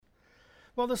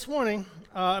Well, this morning,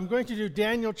 I'm going to do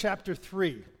Daniel chapter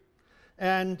 3.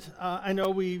 And I know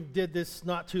we did this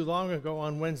not too long ago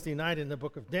on Wednesday night in the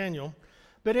book of Daniel.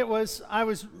 But I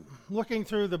was looking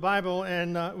through the Bible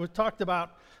and we talked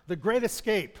about the great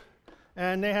escape.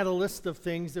 And they had a list of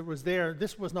things that was there.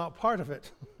 This was not part of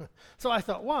it. So I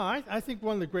thought, well, I think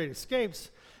one of the great escapes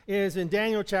is in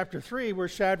Daniel chapter 3, where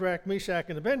Shadrach, Meshach,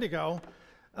 and Abednego,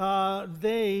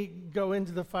 they go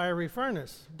into the fiery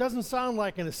furnace. Doesn't sound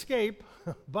like an escape,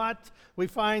 but we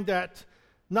find that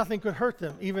nothing could hurt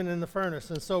them, even in the furnace.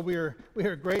 And so we are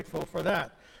grateful for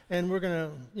that. And we're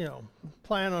going to,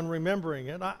 plan on remembering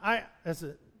it.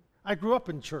 I grew up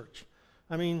in church.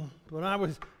 I mean, when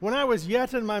I was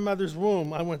yet in my mother's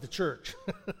womb, I went to church.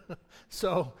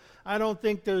 So I don't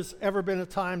think there's ever been a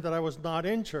time that I was not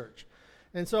in church.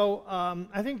 And so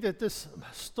I think that this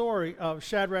story of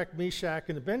Shadrach, Meshach,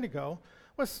 and Abednego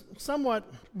was somewhat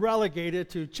relegated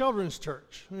to children's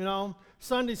church,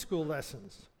 Sunday school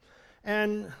lessons.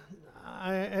 And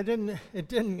it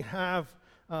didn't have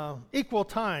equal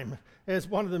time as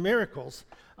one of the miracles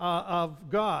of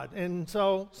God. And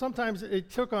so sometimes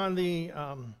it took on the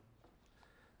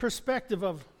perspective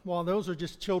of, well, those are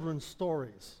just children's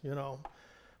stories,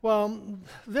 Well,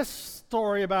 this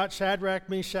story about Shadrach,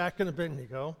 Meshach, and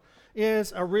Abednego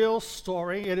is a real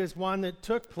story. It is one that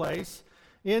took place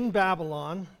in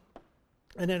Babylon.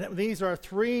 And these are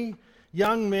three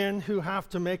young men who have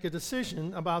to make a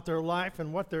decision about their life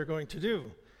and what they're going to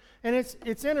do. And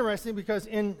it's interesting because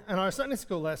in our Sunday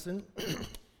school lesson,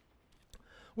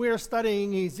 we are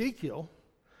studying Ezekiel.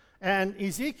 And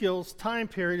Ezekiel's time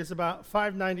period is about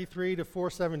 593 to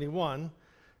 471.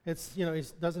 He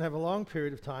doesn't have a long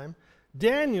period of time.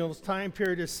 Daniel's time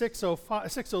period is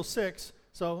 606,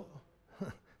 so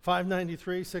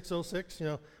 593, 606,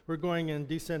 we're going in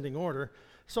descending order.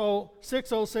 So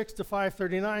 606 to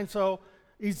 539, so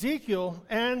Ezekiel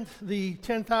and the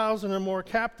 10,000 or more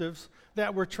captives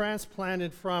that were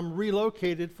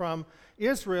relocated from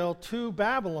Israel to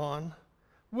Babylon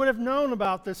would have known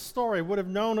about this story, would have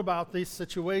known about this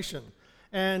situation.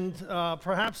 And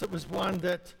perhaps it was one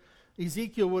that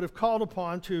Ezekiel would have called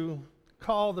upon to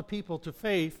call the people to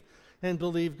faith and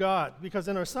believe God. Because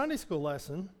in our Sunday school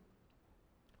lesson,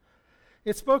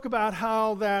 it spoke about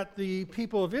how that the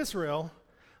people of Israel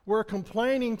were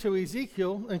complaining to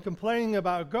Ezekiel and complaining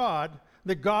about God,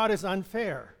 that God is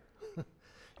unfair.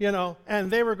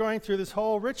 And they were going through this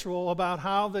whole ritual about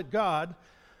how that God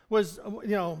was,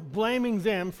 blaming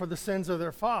them for the sins of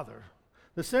their father.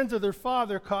 The sins of their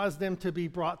father caused them to be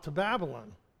brought to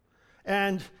Babylon.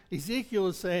 And Ezekiel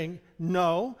is saying,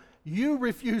 no, you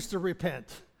refuse to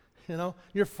repent.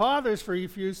 Your fathers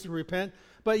refused to repent,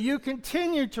 but you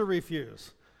continue to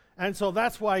refuse. And so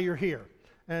that's why you're here.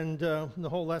 And the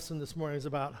whole lesson this morning is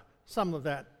about some of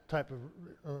that type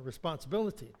of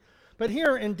responsibility. But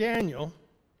here in Daniel,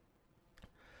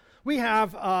 we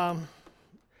have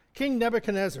King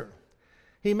Nebuchadnezzar.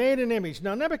 He made an image.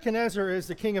 Now, Nebuchadnezzar is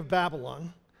the king of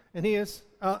Babylon, and he is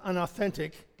an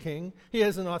authentic king. He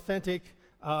is an authentic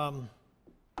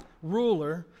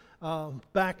ruler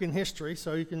back in history,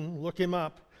 so you can look him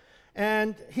up.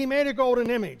 And he made a golden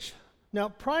image. Now,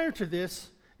 prior to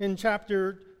this, in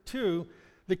chapter 2,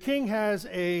 the king has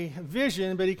a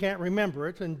vision, but he can't remember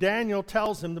it, and Daniel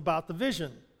tells him about the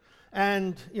vision.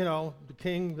 And, the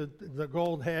king, the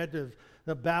gold head of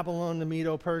the Babylon, the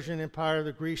Medo-Persian Empire,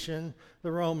 the Grecian,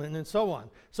 the Roman, and so on.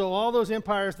 So all those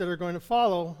empires that are going to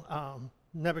follow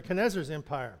Nebuchadnezzar's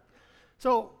empire.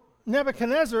 So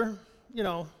Nebuchadnezzar,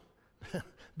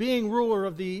 being ruler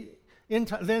of the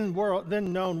then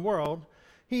known world,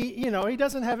 he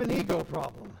doesn't have an ego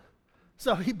problem.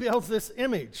 So he builds this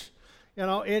image.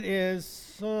 It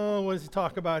is, what does he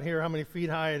talk about here? How many feet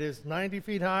high it is? 90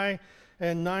 feet high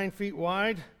and 9 feet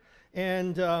wide.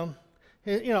 And,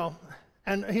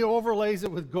 and he overlays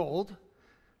it with gold.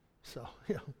 So,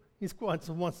 he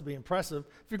wants to be impressive.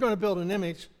 If you're going to build an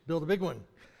image, build a big one.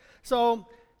 So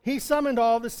he summoned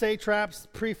all the satraps,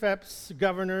 prefects,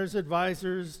 governors,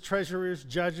 advisors, treasurers,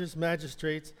 judges,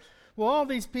 magistrates. Well, all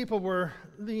these people were,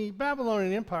 the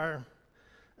Babylonian Empire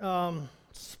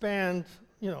spanned,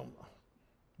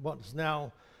 what is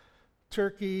now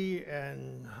Turkey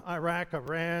and Iraq,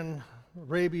 Iran,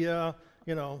 Arabia,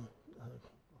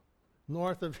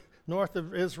 north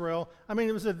of Israel. I mean,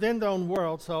 it was a then-known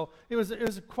world, so it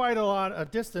was quite a lot of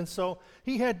distance. So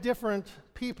he had different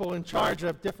people in charge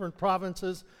of different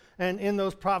provinces, and in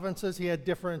those provinces he had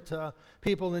different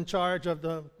people in charge of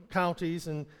the counties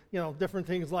and different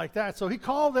things like that. So he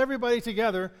called everybody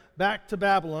together back to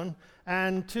Babylon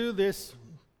and to this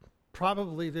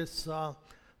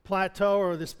plateau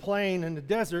or this plain in the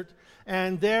desert,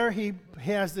 And there he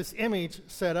has this image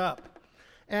set up.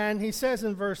 And he says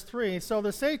in verse 3, so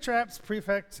the satraps,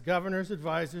 prefects, governors,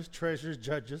 advisors, treasurers,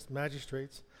 judges,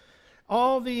 magistrates,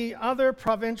 all the other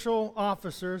provincial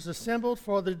officers assembled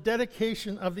for the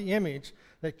dedication of the image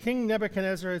that King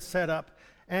Nebuchadnezzar had set up,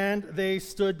 and they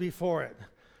stood before it.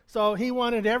 So he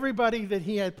wanted everybody that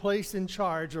he had placed in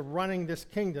charge of running this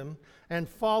kingdom and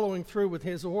following through with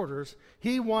his orders.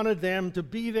 He wanted them to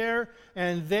be there,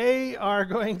 and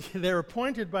they're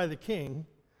appointed by the king,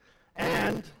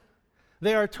 and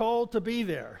they are told to be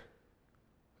there.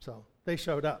 So they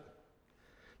showed up.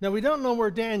 Now we don't know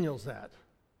where Daniel's at.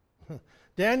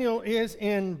 Daniel is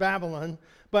in Babylon,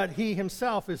 but he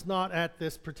himself is not at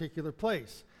this particular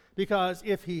place. Because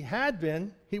if he had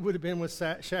been, he would have been with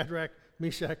Shadrach,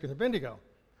 Meshach, and Abednego.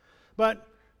 But,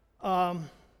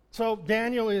 so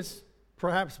Daniel is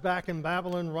perhaps back in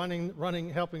Babylon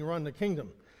helping run the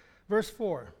kingdom. Verse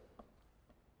 4.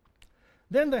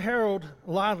 Then the herald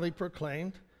loudly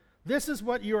proclaimed, this is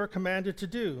what you are commanded to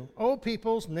do, O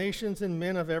peoples, nations, and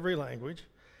men of every language.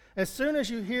 As soon as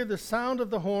you hear the sound of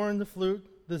the horn, the flute,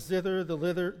 the zither, the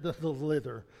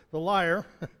lyre,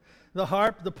 the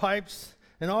harp, the pipes,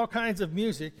 and all kinds of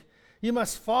music, you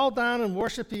must fall down and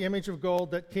worship the image of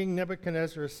gold that King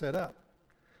Nebuchadnezzar has set up.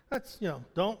 That's,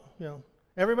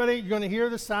 everybody, you're going to hear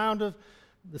the sound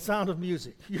of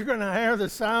music. You're going to hear the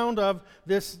sound of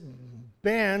this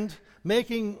band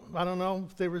making, I don't know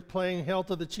if they were playing Hail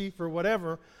to the Chief or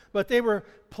whatever, but they were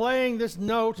playing this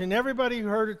note, and everybody who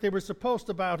heard it, they were supposed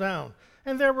to bow down.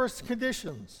 And there were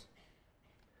conditions.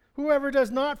 Whoever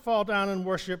does not fall down and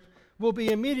worship will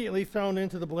be immediately thrown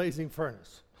into the blazing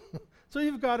furnace. So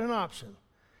you've got an option.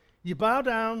 You bow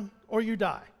down or you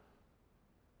die.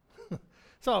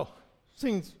 So,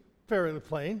 seems fairly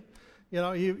plain.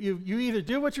 You either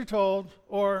do what you're told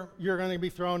or you're going to be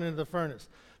thrown into the furnace.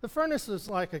 The furnace is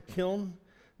like a kiln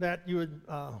that you would,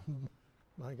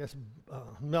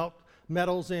 melt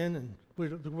metals in,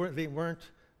 and they weren't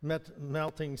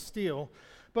melting steel.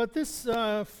 But this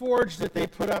forge that they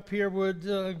put up here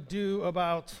would do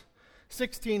about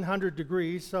 1,600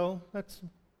 degrees, so that's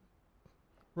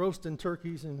roasting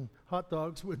turkeys and hot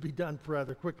dogs would be done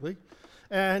rather quickly.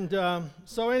 And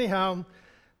so anyhow,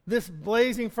 this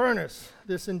blazing furnace,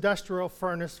 this industrial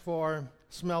furnace for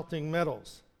smelting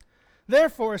metals.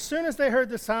 Therefore, as soon as they heard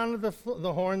the sound of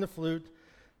the horn, the flute,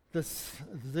 the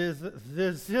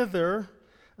zither,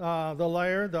 the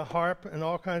lyre, the harp, and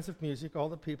all kinds of music, all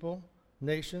the people,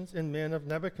 nations, and men of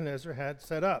Nebuchadnezzar had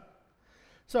set up.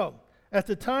 So, at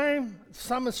the time,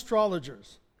 some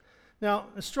astrologers. Now,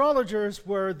 astrologers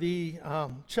were the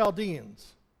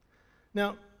Chaldeans.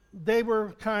 Now, they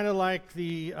were kind of like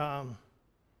the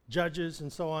judges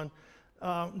and so on.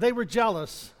 They were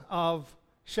jealous of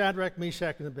Shadrach,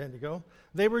 Meshach, and Abednego.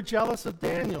 They were jealous of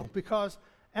Daniel because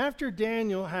after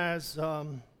Daniel has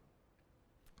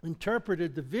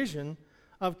interpreted the vision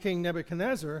of King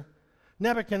Nebuchadnezzar,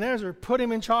 Nebuchadnezzar put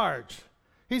him in charge.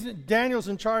 Daniel's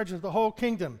in charge of the whole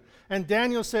kingdom. And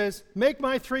Daniel says, make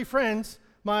my three friends,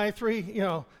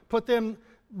 put them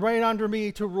right under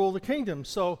me to rule the kingdom.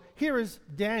 So here is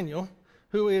Daniel,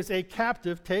 who is a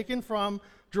captive taken from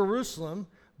Jerusalem,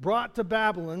 brought to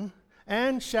Babylon,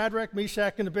 and Shadrach,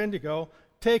 Meshach, and Abednego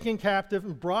taken captive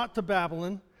and brought to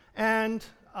Babylon, and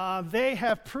they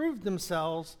have proved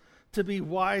themselves to be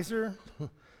wiser,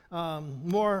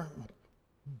 more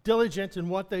diligent in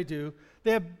what they do.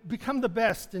 They have become the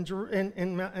best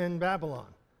in Babylon.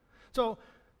 So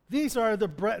these are the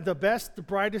best, the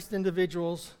brightest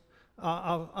individuals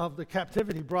of the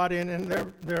captivity brought in,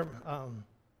 and they're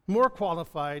more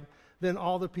qualified than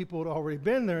all the people who had already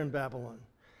been there in Babylon.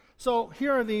 So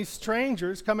here are these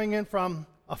strangers coming in from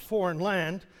a foreign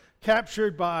land,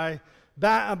 captured by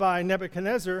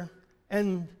Nebuchadnezzar,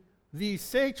 and these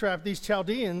satraps, these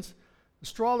Chaldeans,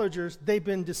 astrologers, they've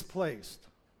been displaced.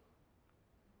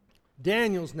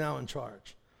 Daniel's now in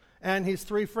charge, and his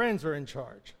three friends are in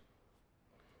charge.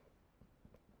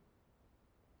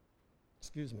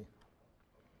 Excuse me.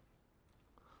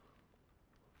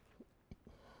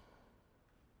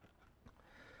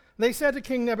 They said to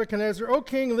King Nebuchadnezzar, O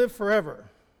king, live forever.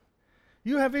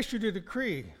 You have issued a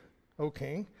decree, O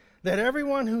king, that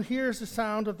everyone who hears the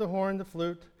sound of the horn, the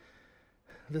flute,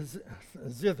 the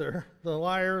zither, the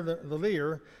lyre, the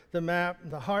lyre,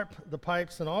 the harp, the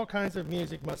pipes, and all kinds of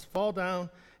music must fall down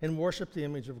and worship the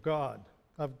image of God,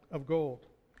 of gold.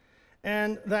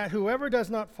 And that whoever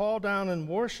does not fall down and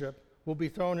worship will be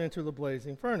thrown into the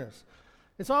blazing furnace.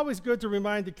 It's always good to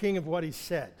remind the king of what he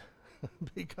said,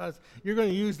 because you're going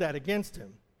to use that against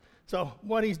him. So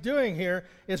what he's doing here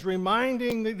is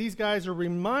these guys are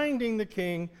reminding the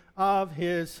king of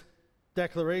his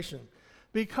declaration,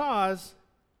 because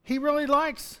he really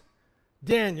likes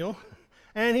Daniel,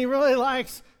 and he really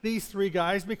likes these three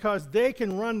guys because they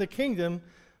can run the kingdom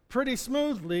pretty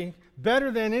smoothly,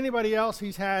 better than anybody else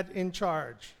he's had in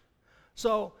charge.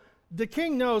 So the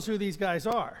king knows who these guys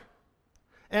are,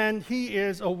 and he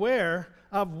is aware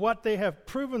of what they have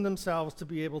proven themselves to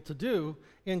be able to do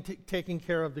in taking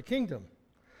care of the kingdom.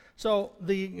 So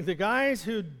the guys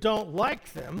who don't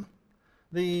like them,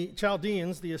 the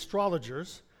Chaldeans, the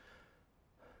astrologers,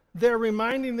 they're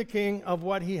reminding the king of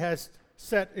what he has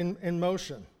set in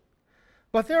motion.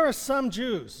 But there are some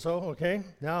Jews, so, okay,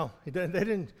 now, they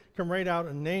didn't come right out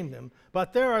and name them,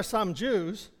 but there are some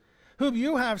Jews whom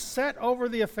you have set over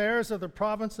the affairs of the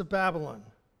province of Babylon.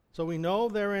 So we know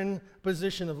they're in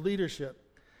position of leadership.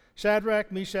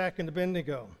 Shadrach, Meshach, and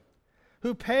Abednego,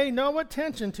 who pay no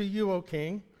attention to you, O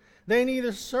king. They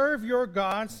neither serve your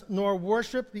gods nor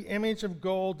worship the image of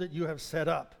gold that you have set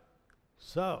up.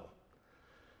 So,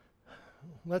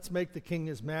 let's make the king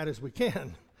as mad as we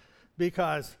can,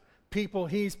 because people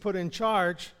he's put in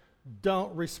charge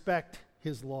don't respect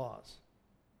his laws.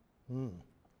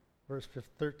 Verse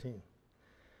 13.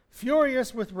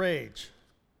 Furious with rage.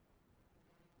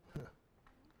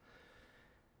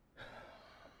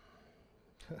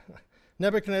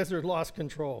 Nebuchadnezzar lost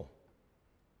control.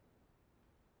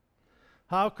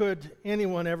 How could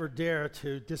anyone ever dare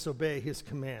to disobey his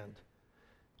command?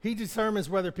 He determines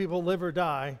whether people live or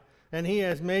die, and he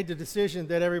has made the decision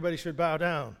that everybody should bow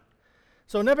down.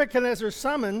 So Nebuchadnezzar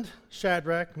summoned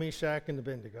Shadrach, Meshach, and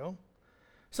Abednego.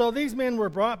 So these men were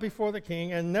brought before the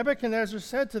king, and Nebuchadnezzar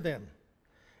said to them,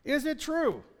 "Is it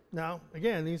true?" Now,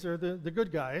 again, these are the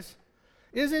good guys.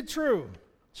 "Is it true,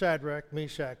 Shadrach,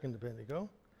 Meshach, and Abednego,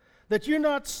 that you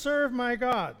not serve my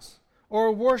gods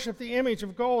or worship the image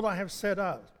of gold I have set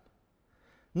up?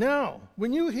 Now,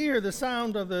 when you hear the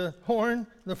sound of the horn,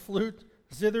 the flute,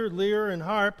 zither, lyre, and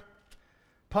harp,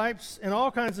 pipes, and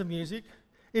all kinds of music,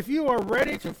 if you are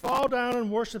ready to fall down and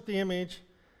worship the image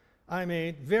I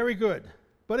made, very good.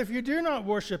 But if you do not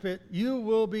worship it, you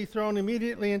will be thrown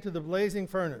immediately into the blazing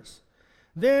furnace.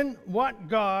 Then what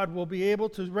God will be able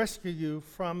to rescue you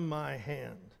from my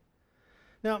hand?"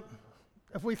 Now,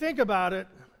 if we think about it,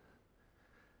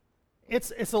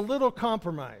 it's a little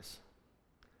compromise.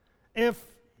 If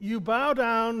you bow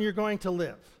down, you're going to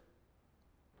live.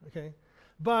 Okay?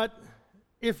 But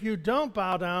if you don't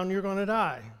bow down, you're going to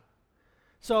die.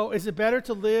 So is it better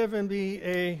to live and be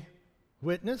a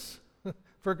witness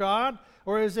for God,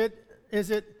 or is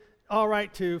it all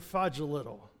right to fudge a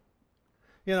little?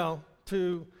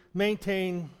 To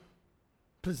maintain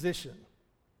position.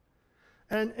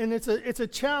 And it's a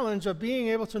challenge of being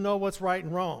able to know what's right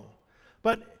and wrong.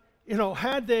 But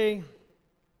had they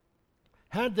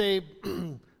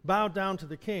bowed down to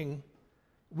the king,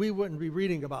 we wouldn't be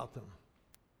reading about them.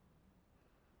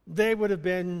 They would have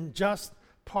been just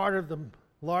part of the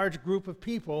large group of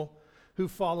people who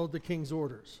followed the king's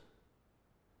orders.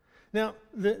 Now,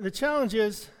 the challenge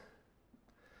is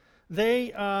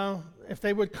if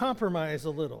they would compromise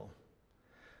a little,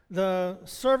 the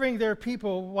serving their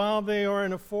people while they are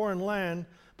in a foreign land,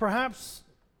 perhaps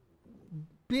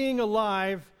being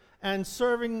alive and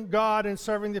serving God and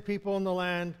serving the people in the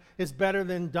land is better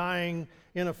than dying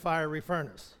in a fiery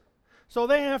furnace. So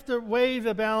they have to weigh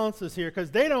the balances here,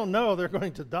 because they don't know they're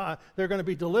going to die, they're going to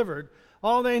be delivered.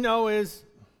 All they know is,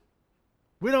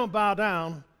 we don't bow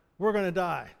down, we're going to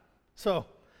die. So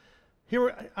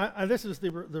here, this is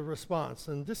the response,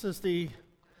 and this is the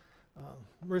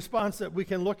response that we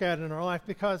can look at in our life,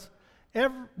 because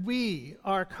we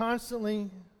are constantly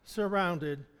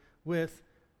surrounded with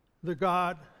the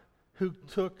God who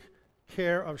took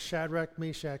care of Shadrach,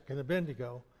 Meshach, and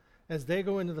Abednego as they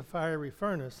go into the fiery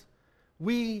furnace.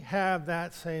 We have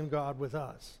that same God with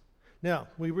us. Now,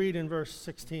 we read in verse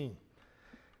 16.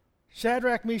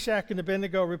 Shadrach, Meshach, and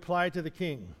Abednego replied to the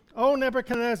king, "O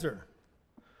Nebuchadnezzar,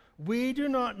 we do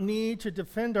not need to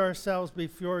defend ourselves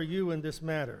before you in this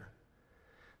matter."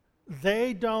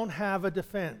 They don't have a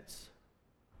defense.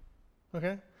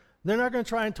 Okay? They're not going to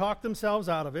try and talk themselves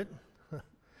out of it.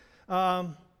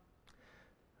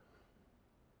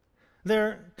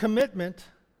 Their commitment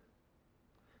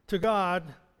to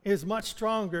God is much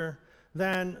stronger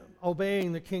than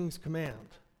obeying the king's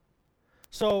command.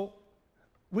 So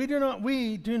we do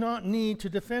not need to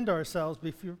defend ourselves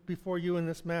before you in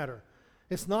this matter.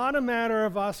 It's not a matter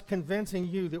of us convincing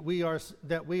you that we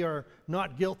are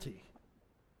not guilty.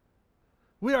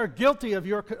 We are guilty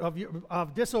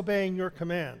of disobeying your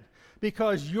command,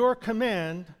 because your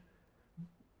command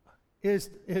is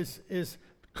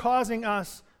causing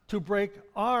us to break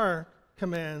our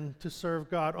command to serve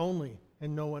God only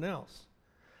and no one else.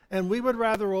 and we would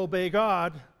rather obey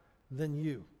God than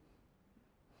you.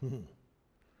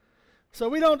 So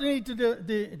we don't need to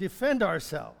defend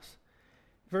ourselves.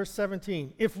 Verse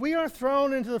 17, if we are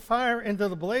thrown into the fire, into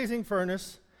the blazing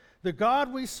furnace, the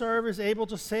God we serve is able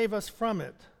to save us from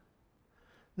it.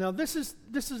 Now this is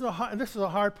a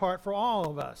hard part for all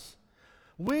of us.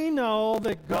 We know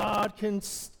that God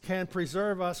can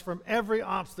preserve us from every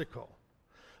obstacle.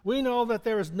 We know that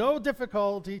there is no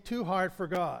difficulty too hard for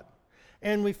God.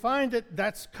 And we find that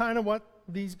that's kind of what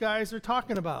these guys are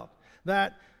talking about,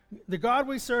 that the God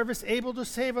we serve is able to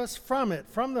save us from it,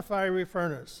 from the fiery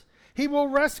furnace. He will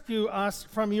rescue us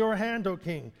from your hand, O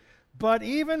king. But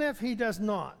even if he does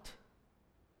not,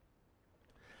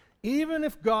 even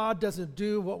if God doesn't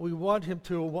do what we want him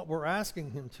to or what we're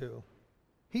asking him to,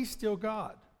 he's still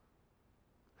God.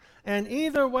 And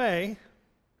either way,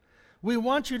 we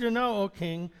want you to know, O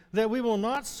king, that we will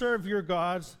not serve your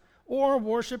gods or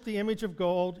worship the image of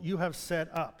gold you have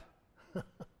set up.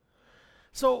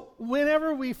 So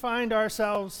whenever we find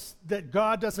ourselves that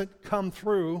God doesn't come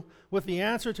through with the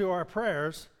answer to our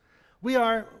prayers, we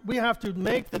have to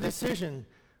make the decision.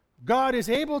 God is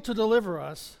able to deliver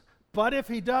us, but if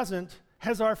he doesn't,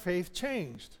 has our faith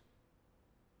changed?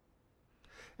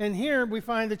 And here we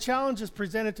find the challenges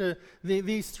presented to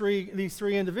these three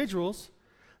individuals,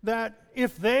 that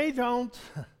if they don't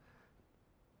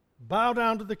bow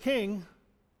down to the king,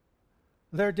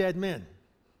 they're dead men.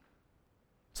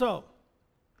 So,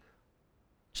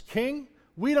 king,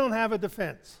 we don't have a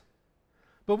defense.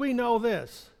 But we know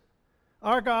this.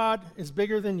 Our God is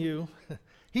bigger than you.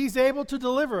 He's able to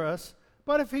deliver us,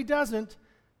 but if he doesn't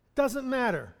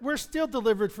matter. We're still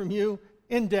delivered from you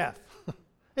in death.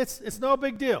 It's no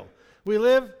big deal. We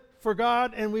live for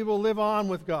God and we will live on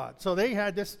with God. So they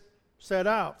had this set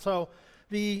out. So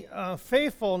the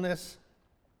faithfulness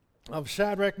of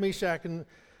Shadrach, Meshach, and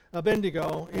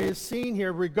Abednego is seen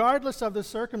here regardless of the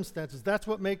circumstances. That's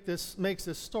what makes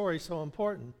this story so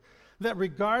important. That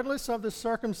regardless of the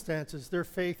circumstances, their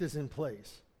faith is in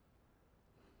place.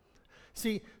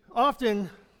 See, often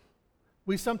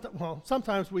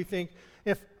sometimes we think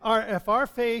if our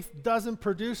faith doesn't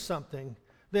produce something,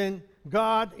 then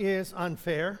God is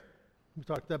unfair. We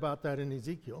talked about that in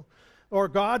Ezekiel. Or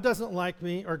God doesn't like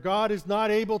me, or God is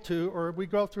not able to, or we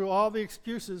go through all the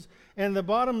excuses. And the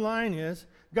bottom line is,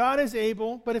 God is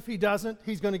able, but if he doesn't,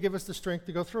 he's going to give us the strength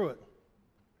to go through it.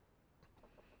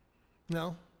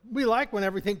 No, we like when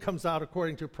everything comes out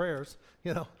according to prayers.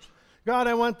 God,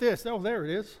 I want this. Oh, there it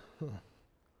is.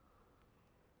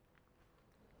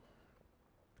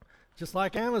 Just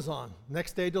like Amazon,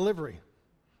 next day delivery.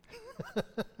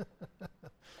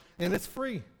 And it's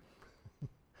free.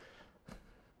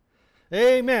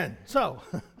 Amen. So,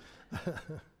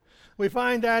 we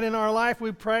find that in our life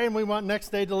we pray and we want next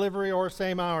day delivery or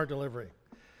same hour delivery.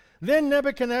 Then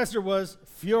Nebuchadnezzar was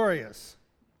furious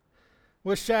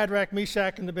with Shadrach,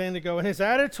 Meshach, and Abednego, and his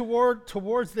attitude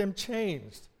towards them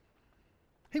changed.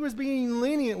 He was being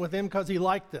lenient with them because he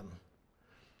liked them.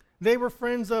 They were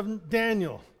friends of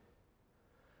Daniel.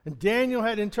 And Daniel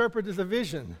had interpreted the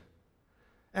vision.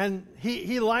 And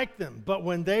he liked them. But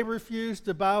when they refused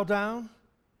to bow down,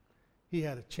 he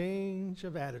had a change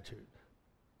of attitude.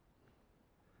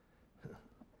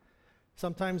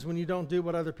 Sometimes when you don't do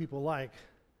what other people like,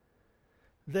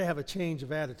 they have a change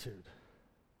of attitude.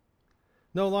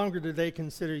 No longer do they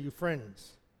consider you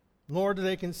friends, nor do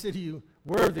they consider you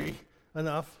worthy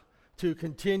enough to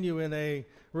continue in a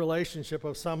relationship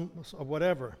of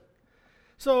whatever.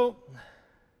 So,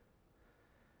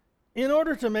 in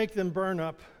order to make them burn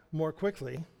up more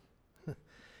quickly,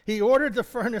 he ordered the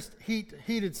furnace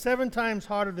heated 7 times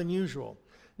hotter than usual.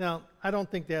 Now, I don't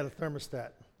think they had a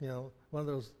thermostat, one of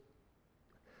those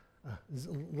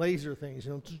laser things.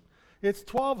 It's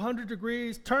 1,200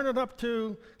 degrees, turn it up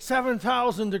to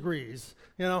 7,000 degrees,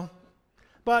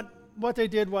 But what they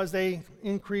did was they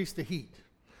increased the heat.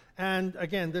 And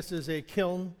again, this is a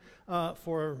kiln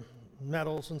for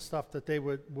metals and stuff that they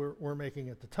were making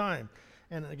at the time.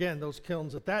 And again, those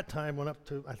kilns at that time went up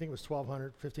to, I think it was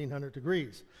 1,200, 1,500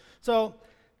 degrees. So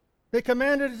they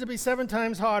commanded it to be 7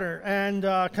 times hotter and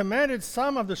commanded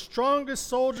some of the strongest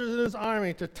soldiers in his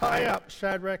army to tie up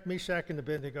Shadrach, Meshach, and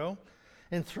Abednego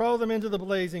and throw them into the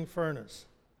blazing furnace.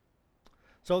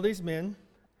 So these men,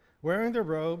 wearing their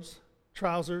robes,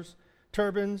 trousers,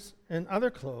 turbans, and other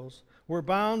clothes, were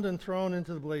bound and thrown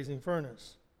into the blazing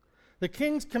furnace. The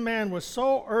king's command was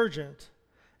so urgent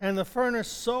and the furnace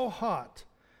so hot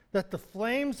that the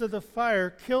flames of the fire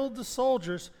killed the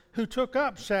soldiers who took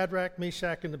up Shadrach,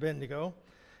 Meshach, and Abednego,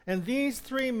 and these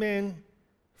 3 men,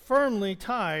 firmly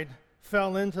tied,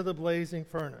 fell into the blazing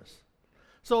furnace.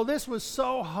 So this was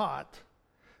so hot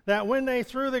that when they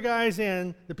threw the guys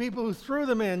in, the people who threw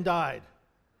them in died.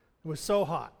 It was so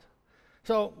hot.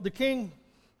 So the king,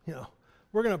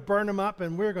 we're going to burn them up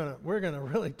and we're going to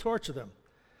really torture them.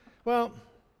 Well,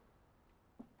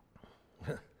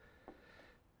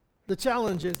 the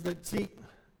challenge is that, see,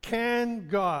 can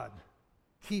God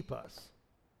keep us?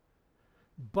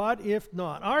 But if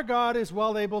not, our God is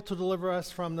well able to deliver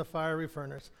us from the fiery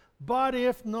furnace. But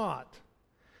if not,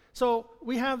 so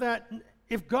we have that,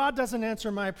 if God doesn't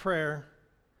answer my prayer,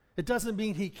 it doesn't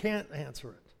mean he can't answer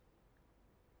it.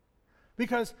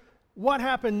 Because what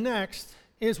happened next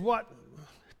is what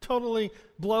totally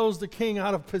blows the king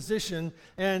out of position.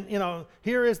 And,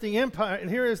 here is the empire,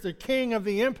 and here is the king of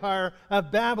the empire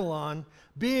of Babylon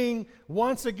being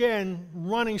once again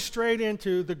running straight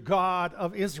into the God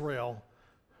of Israel,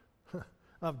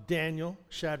 of Daniel,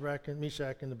 Shadrach, and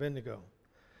Meshach, and Abednego.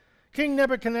 King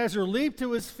Nebuchadnezzar leaped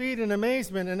to his feet in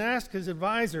amazement and asked his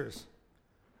advisors,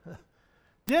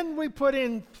 didn't we put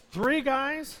in 3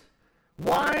 guys?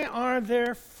 Why are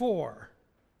there 4?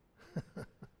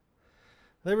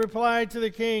 They replied to the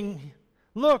king,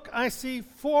 look, I see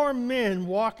 4 men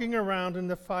walking around in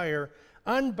the fire,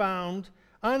 unbound,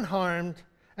 unharmed,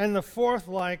 and the 4th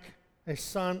like a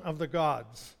son of the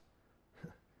gods.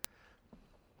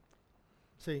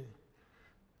 See,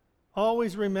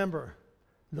 always remember,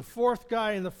 the 4th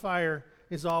guy in the fire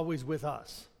is always with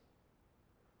us.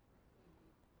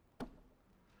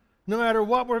 No matter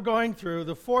what we're going through,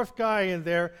 the 4th guy in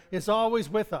there is always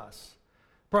with us.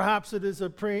 Perhaps it is a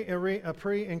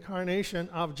pre-incarnation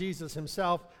of Jesus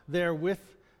himself there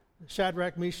with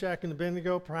Shadrach, Meshach, and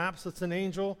Abednego. Perhaps it's an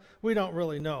angel. We don't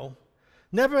really know.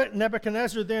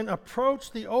 Nebuchadnezzar then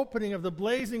approached the opening of the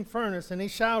blazing furnace, and he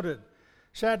shouted,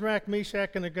 Shadrach,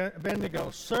 Meshach, and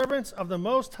Abednego, servants of the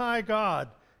Most High God,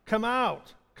 come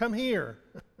out, come here.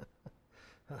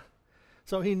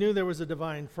 So he knew there was a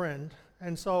divine friend.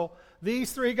 And so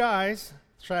these 3 guys,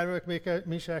 Shadrach,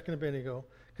 Meshach, and Abednego,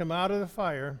 come out of the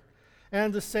fire,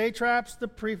 and the satraps, the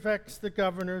prefects, the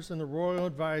governors, and the royal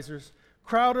advisors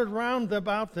crowded round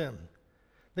about them.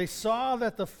 They saw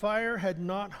that the fire had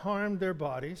not harmed their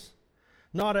bodies,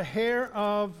 not a hair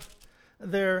of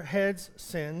their heads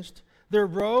singed, their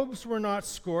robes were not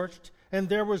scorched, and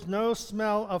there was no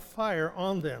smell of fire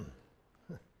on them.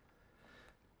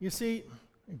 You see,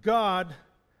 God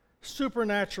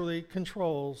supernaturally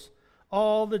controls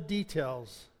all the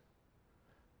details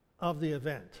of the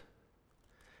event.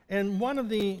 And one of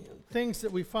the things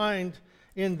that we find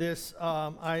in this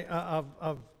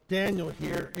of Daniel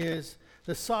here is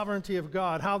the sovereignty of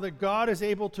God, how that God is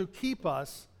able to keep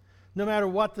us no matter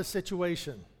what the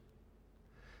situation.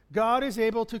 God is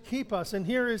able to keep us. And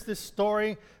here is this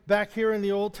story back here in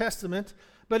the Old Testament,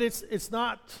 but it's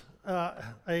not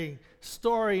a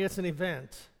story, it's an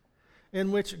event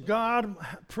in which God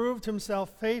proved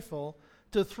himself faithful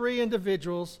to 3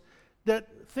 individuals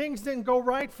that things didn't go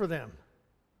right for them.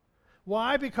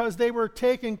 Why? Because they were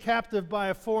taken captive by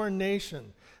a foreign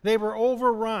nation. They were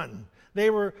overrun. They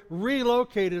were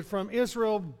relocated from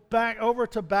Israel back over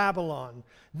to Babylon.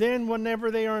 Then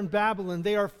whenever they are in Babylon,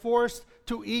 they are forced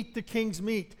to eat the king's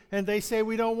meat. And they say,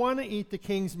 we don't want to eat the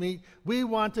king's meat. We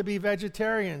want to be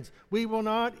vegetarians. We will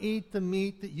not eat the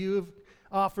meat that you've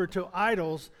offered to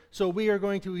idols, so we are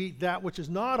going to eat that which is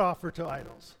not offered to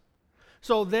idols.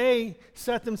 So they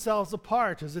set themselves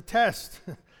apart as a test.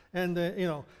 And,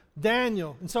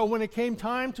 Daniel. And so when it came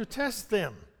time to test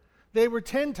them, they were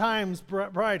 10 times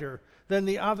brighter than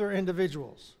the other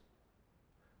individuals.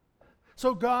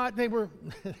 So they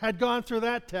had gone through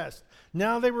that test.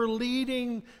 Now they were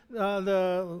leading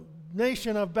the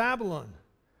nation of Babylon.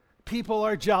 People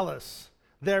are jealous.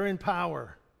 They're in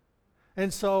power.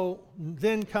 And so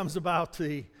then comes about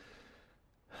the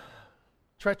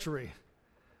treachery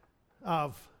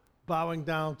of bowing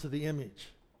down to the image.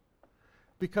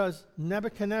 Because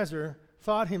Nebuchadnezzar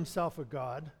thought himself a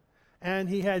god, and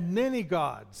he had many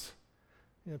gods.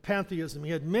 Pantheism,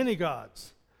 he had many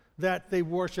gods that they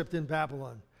worshipped in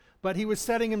Babylon. But he was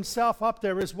setting himself up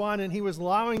there as one, and he was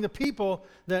allowing the people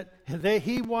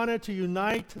he wanted to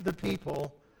unite the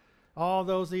people. All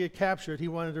those he had captured, he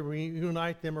wanted to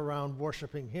reunite them around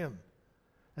worshiping him.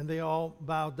 And they all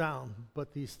bowed down,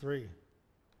 but these 3.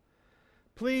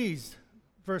 Please,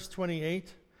 verse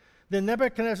 28, then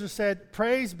Nebuchadnezzar said,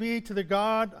 praise be to the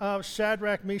God of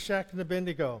Shadrach, Meshach, and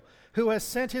Abednego, who has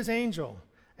sent his angel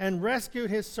and rescued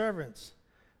his servants.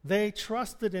 They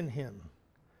trusted in him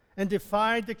and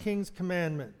defied the king's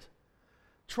commandment.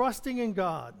 Trusting in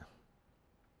God,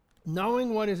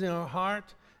 knowing what is in our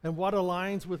heart and what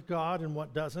aligns with God and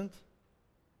what doesn't.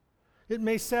 It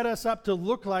may set us up to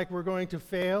look like we're going to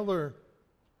fail or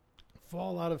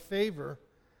fall out of favor,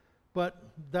 but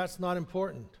that's not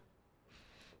important.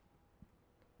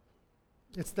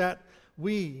 It's that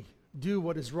we do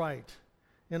what is right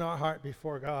in our heart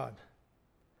before God.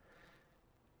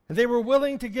 And they were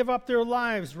willing to give up their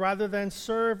lives rather than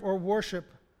serve or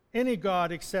worship any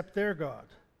god except their God.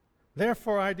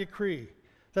 Therefore I decree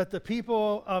that the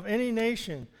people of any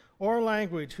nation or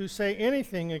language who say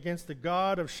anything against the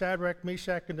God of Shadrach,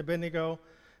 Meshach, and Abednego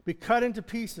be cut into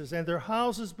pieces, and their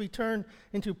houses be turned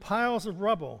into piles of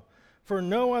rubble, for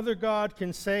no other God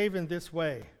can save in this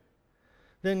way.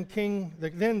 Then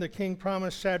the king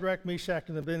promised Shadrach, Meshach,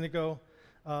 and Abednego,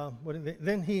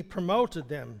 then he promoted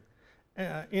them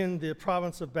in the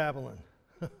province of Babylon.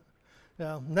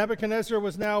 Now, Nebuchadnezzar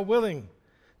was now willing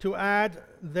to add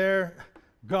their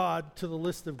God to the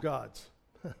list of gods.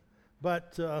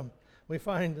 But we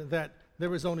find that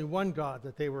there was only one God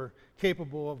that they were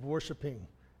capable of worshiping,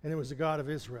 and it was the God of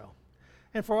Israel.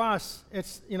 And for us,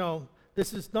 it's,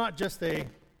 this is not just a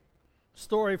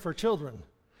story for children.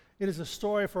 It is a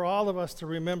story for all of us to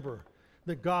remember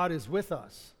that God is with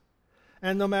us.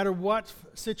 And no matter what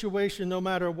situation, no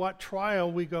matter what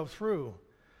trial we go through,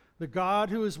 the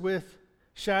God who is with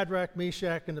Shadrach,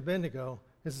 Meshach, and Abednego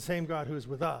is the same God who is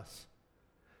with us.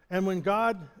 And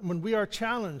when we are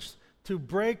challenged to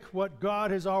break what God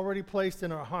has already placed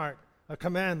in our heart, a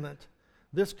commandment,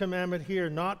 this commandment here,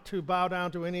 not to bow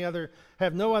down to any other,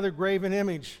 have no other graven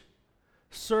image,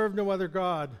 serve no other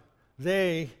God,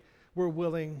 they were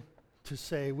willing to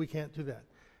say, we can't do that.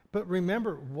 But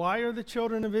remember, why are the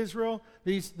children of Israel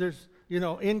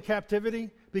in captivity?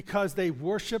 Because they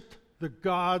worshiped the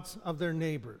gods of their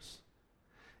neighbors.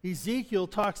 Ezekiel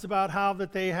talks about how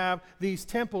that they have these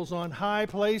temples on high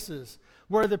places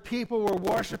where the people were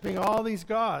worshiping all these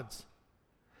gods.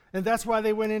 And that's why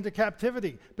they went into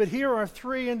captivity. But here are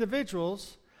three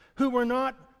individuals who were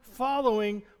not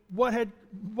following what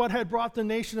had brought the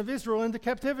nation of Israel into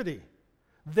captivity.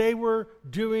 They were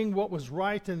doing what was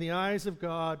right in the eyes of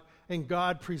God, and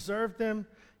God preserved them,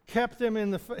 kept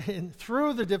them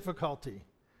through the difficulty.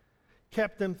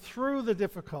 Kept them through the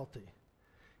difficulty.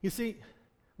 You see,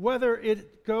 whether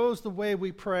it goes the way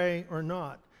we pray or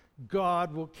not,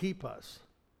 God will keep us.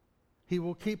 He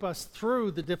will keep us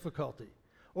through the difficulty,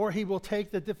 or he will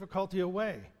take the difficulty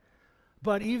away.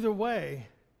 But either way,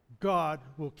 God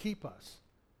will keep us.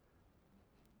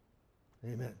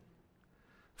 Amen.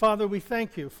 Father, we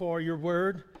thank you for your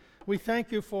word. We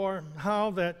thank you for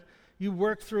how that you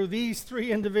worked through these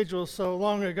three individuals so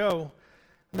long ago,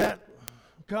 that,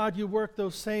 God, you work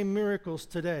those same miracles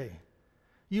today.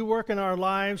 You work in our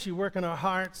lives, you work in our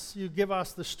hearts, you give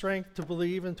us the strength to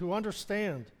believe and to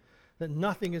understand that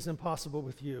nothing is impossible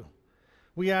with you.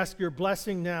 We ask your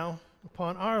blessing now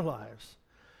upon our lives.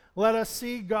 Let us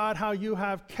see, God, how you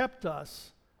have kept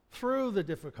us through the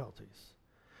difficulties.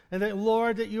 And that,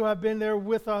 Lord, that you have been there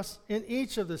with us in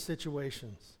each of the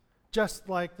situations, just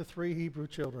like the three Hebrew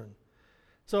children.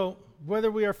 So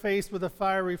whether we are faced with a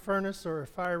fiery furnace or a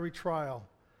fiery trial,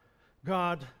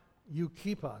 God, you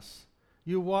keep us.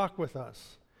 You walk with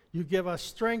us. You give us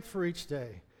strength for each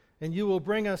day. And you will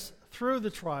bring us through the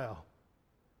trial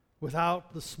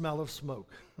without the smell of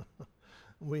smoke.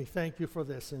 We thank you for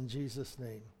this in Jesus'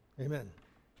 name. Amen.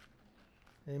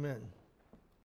 Amen.